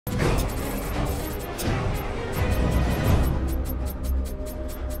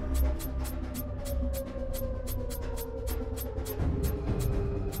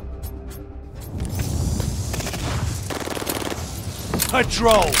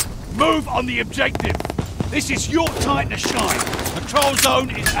patrol! Move on the objective! This is your time to shine! Patrol zone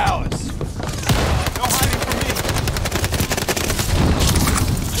is ours! No hiding from me!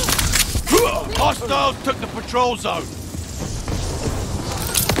 Hostiles took the patrol zone!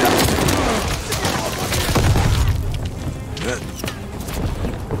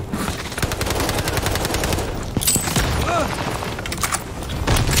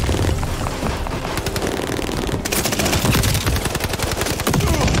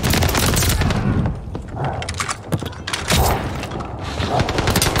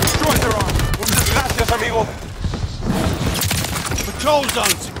 Patrol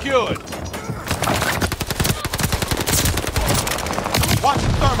zone secured. Watch the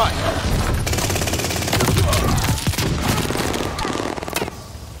thermite.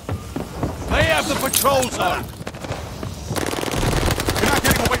 They have the patrol zone. You're not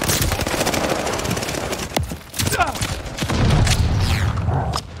getting away from me.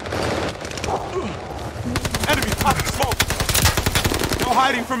 Enemy popping smoke. No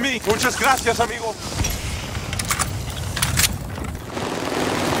hiding from me. Muchas gracias, amigo.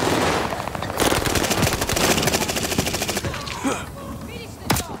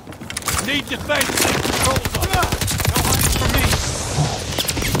 Need defense and control zone. No hiding from me.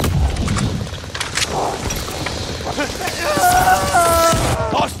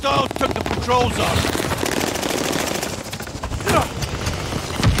 Hostiles took the patrol zone.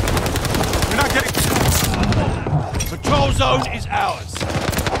 You're not getting... Patrol zone is ours.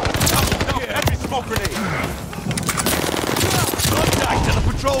 No, enemy smoke grenade. Contact to the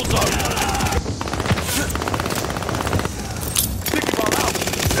patrol zone. Sticky ball out.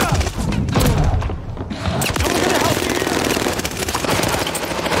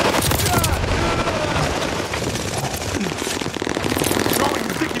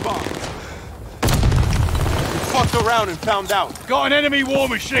 Around and found out. Got an enemy war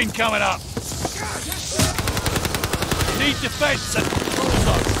machine coming up. Need defense at the control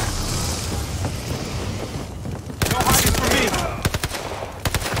zone. No hiding from me.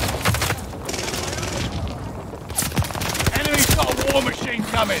 Enemy's got a war machine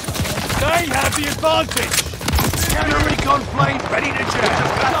coming. They have the advantage. Counter recon plane ready to jam.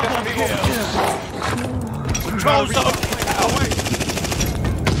 Double kill. Control zone away.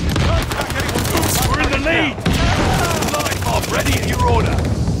 We're in the lead. Light ready at your order.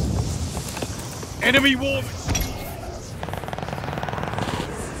 Enemy war.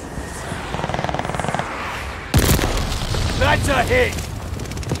 That's a hit.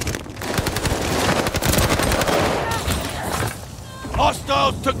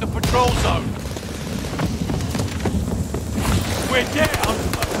 Hostiles took the patrol zone. We're down,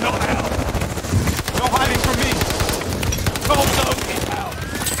 but not out. No hiding from me. Patrol zone is out.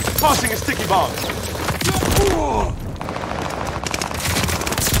 Tossing a sticky bomb.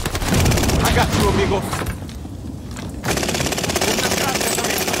 I got you, amigo.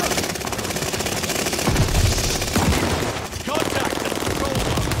 Contact the control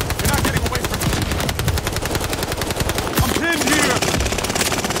zone. You're not getting away from me. I'm pinned here.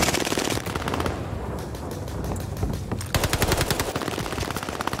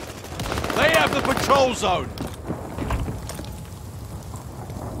 They have the patrol zone.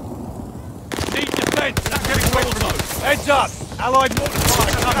 Need defense. Not getting away from me. Heads up. Allied mortar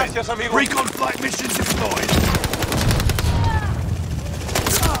fire coming. Gracias, amigo. Recon flight mission deployed.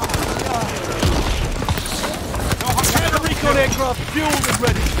 Counter recon aircraft fueled and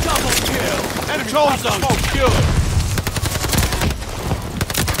ready. Double kill. Enemy Control zone secured.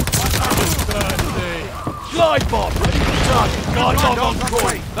 Glide bomb ready for target. Guard dog on call.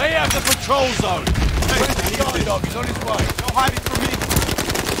 They have the patrol zone. Guard dog is on his way. No hiding from me.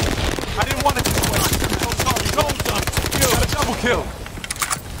 I didn't want to get away. Control zone secured. Got a double kill.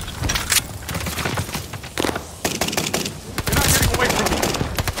 You're not getting away from me.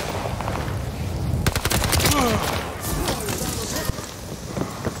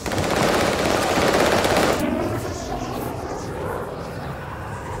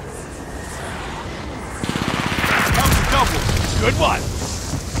 That was a double. Good one.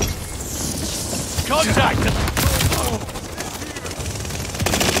 Contact at the control zone.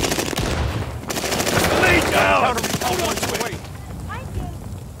 Lead down. Counter recon on its way.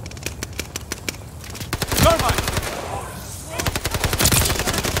 Thermite.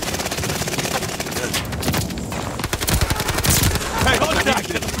 Hey, Contact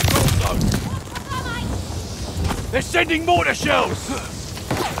at the patrol zone. They're sending mortar shells.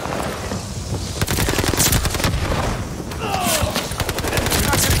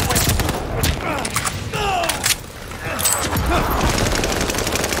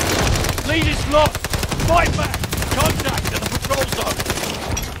 Lead is lost. Fight back. Contact at the patrol zone.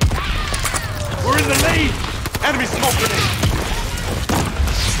 in the lead! Enemy smoke grenade!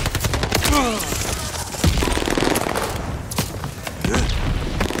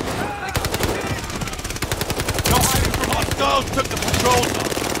 No hiding from hostiles, took the patrol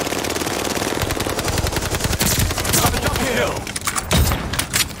zone. Got it uphill.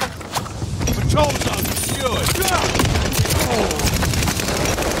 Patrol zone secured.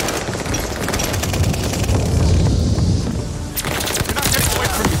 You're not getting away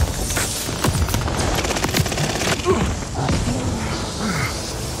from me!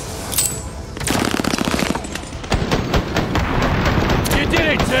 You did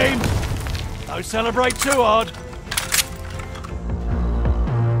it, team! Don't celebrate too hard.